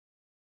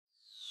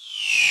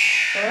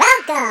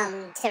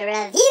Welcome to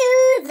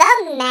Review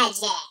the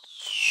Magic.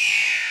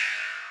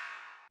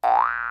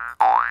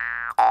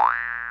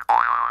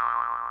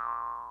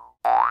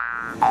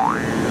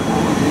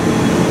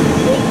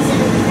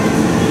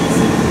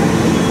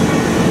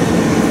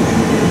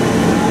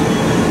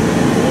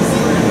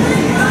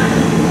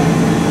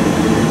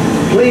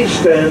 Please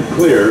stand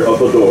clear of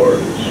the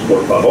doors.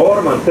 Por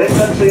favor,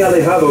 manténganse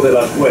alejado de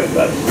las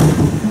puertas.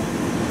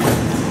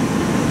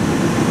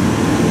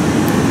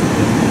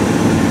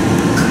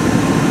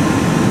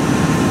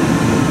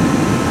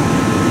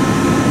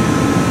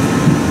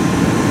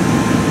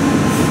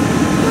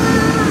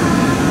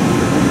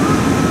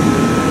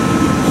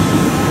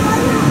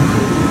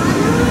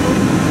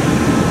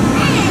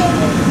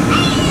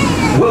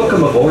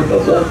 Welcome aboard the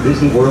Walt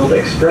Disney World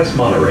Express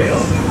Monorail,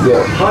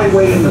 your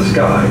highway in the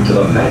sky to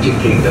the Magic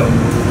Kingdom.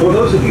 For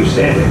those of you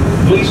standing,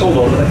 please hold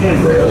on to the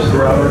handrails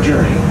throughout our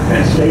journey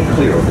and stay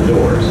clear of the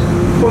doors.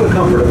 For the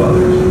comfort of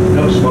others,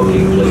 no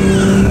smoking,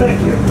 please.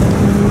 Thank you.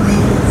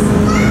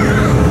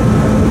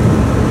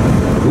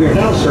 We are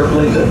now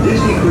circling the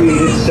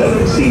Disney-created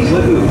Seven Seas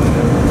Lagoon.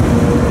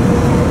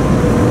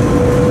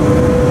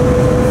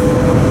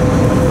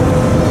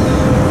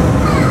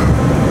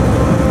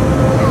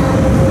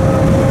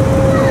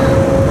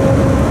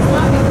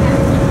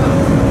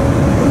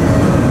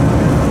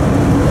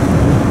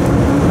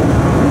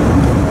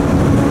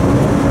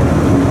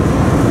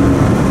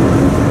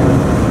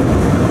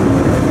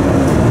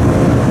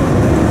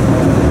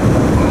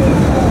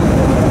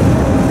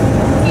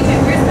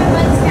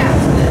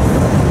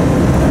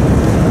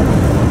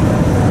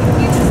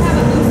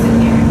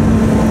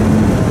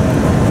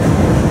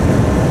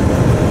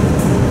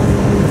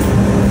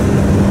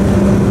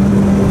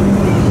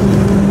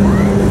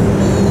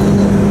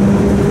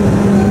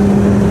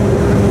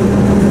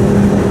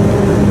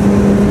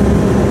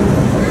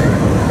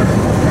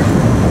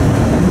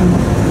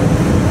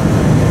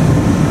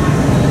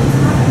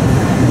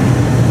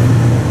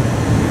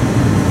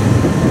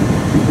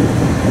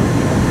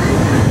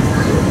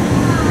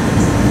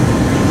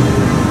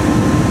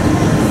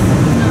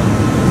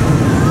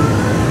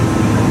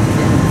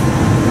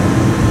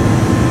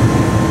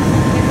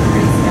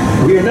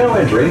 We are now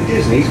entering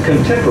Disney's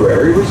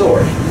Contemporary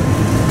Resort.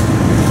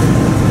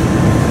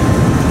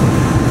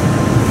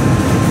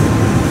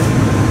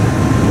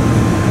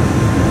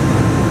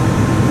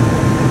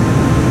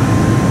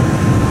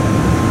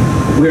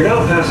 We are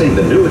now passing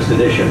the newest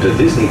addition to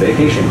Disney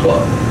Vacation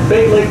Club,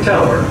 Bay Lake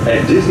Tower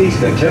at Disney's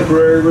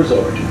Contemporary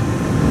Resort.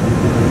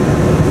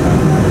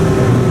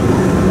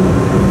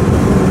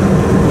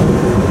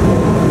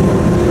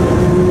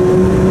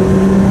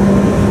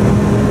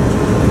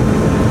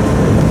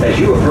 As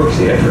you approach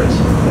the entrance,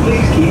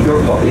 please keep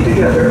your party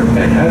together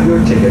and have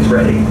your tickets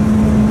ready.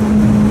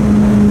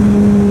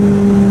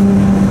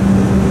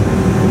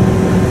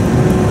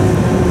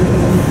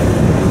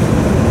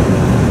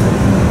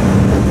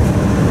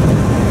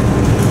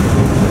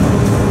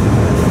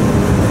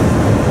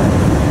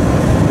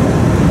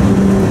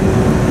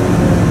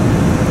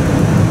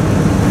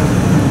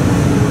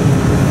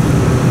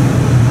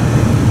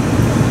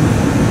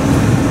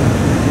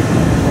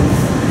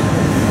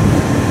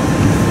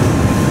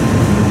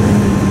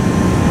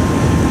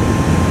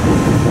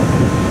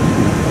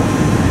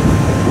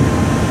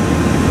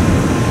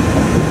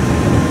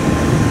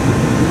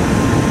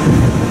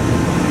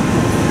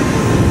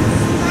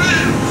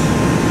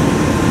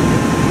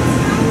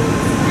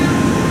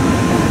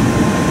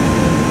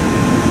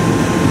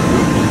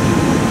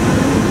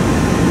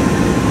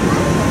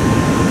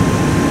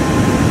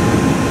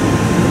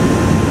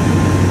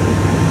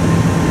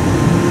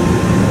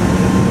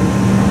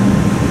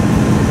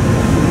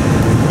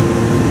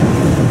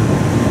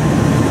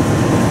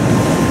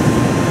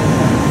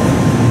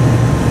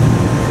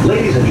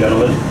 Ladies and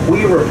gentlemen,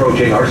 we are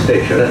approaching our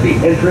station at the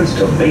entrance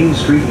to Main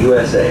Street,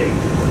 USA,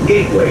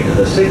 gateway to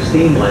the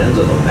 16 lands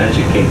of the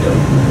Magic Kingdom.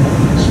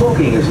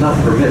 Smoking is not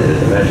permitted in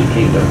the Magic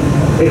Kingdom,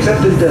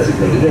 except in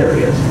designated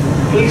areas.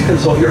 Please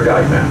consult your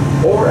guide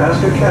map or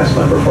ask a cast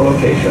member for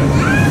location.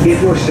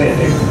 If you're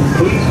standing,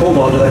 please hold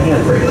on to the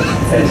handrails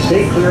and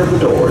stay clear of the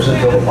doors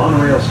until the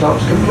monorail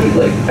stops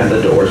completely and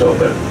the doors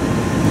open.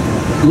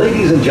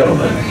 Ladies and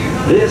gentlemen,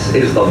 this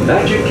is the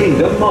Magic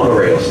Kingdom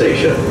Monorail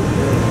Station.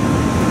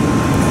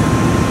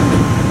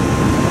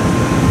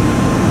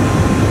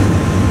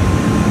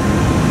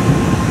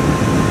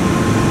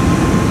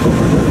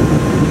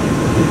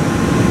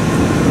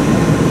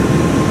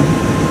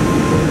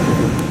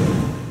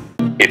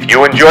 If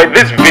you enjoyed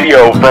this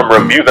video from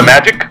Review the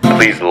Magic,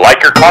 please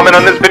like or comment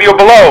on this video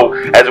below,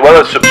 as well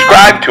as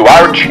subscribe to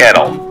our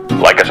channel.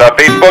 Like us on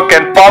Facebook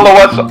and follow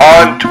us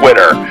on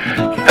Twitter.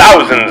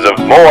 Thousands of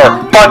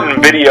more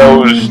fun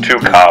videos to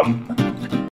come.